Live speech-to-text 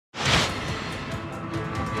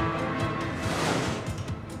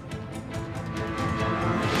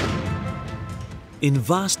In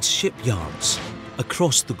vast shipyards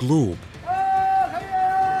across the globe,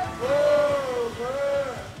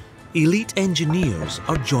 elite engineers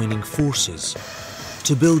are joining forces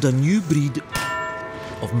to build a new breed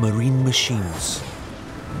of marine machines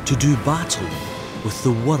to do battle with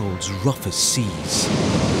the world's roughest seas.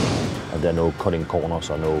 There are no cutting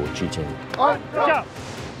corners or no cheating.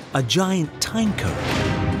 A giant tanker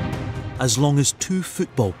as long as 2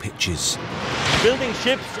 football pitches. Building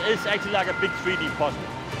ships is actually like a big 3D puzzle.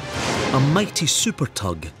 A mighty super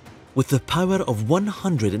tug with the power of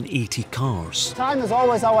 180 cars. Time is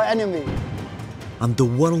always our enemy. And the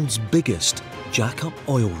world's biggest jack-up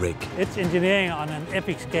oil rig. It's engineering on an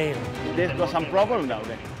epic scale. There's got some problem now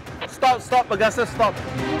there. Stop, Augustus, stop.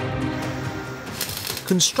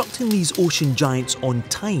 Constructing these ocean giants on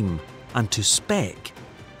time and to spec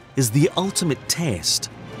is the ultimate test.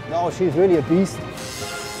 No, she's really a beast.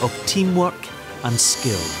 Of teamwork and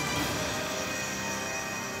skill.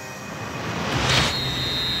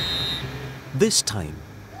 This time,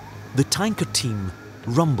 the tanker team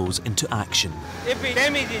rumbles into action. If it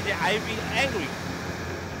damages it, I'll be angry.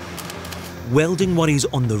 Welding worries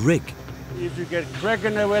on the rig. If you get crack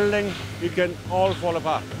in the welding, it can all fall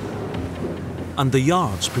apart. And the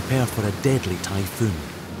yards prepare for a deadly typhoon.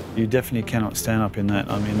 You definitely cannot stand up in that.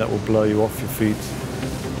 I mean, that will blow you off your feet.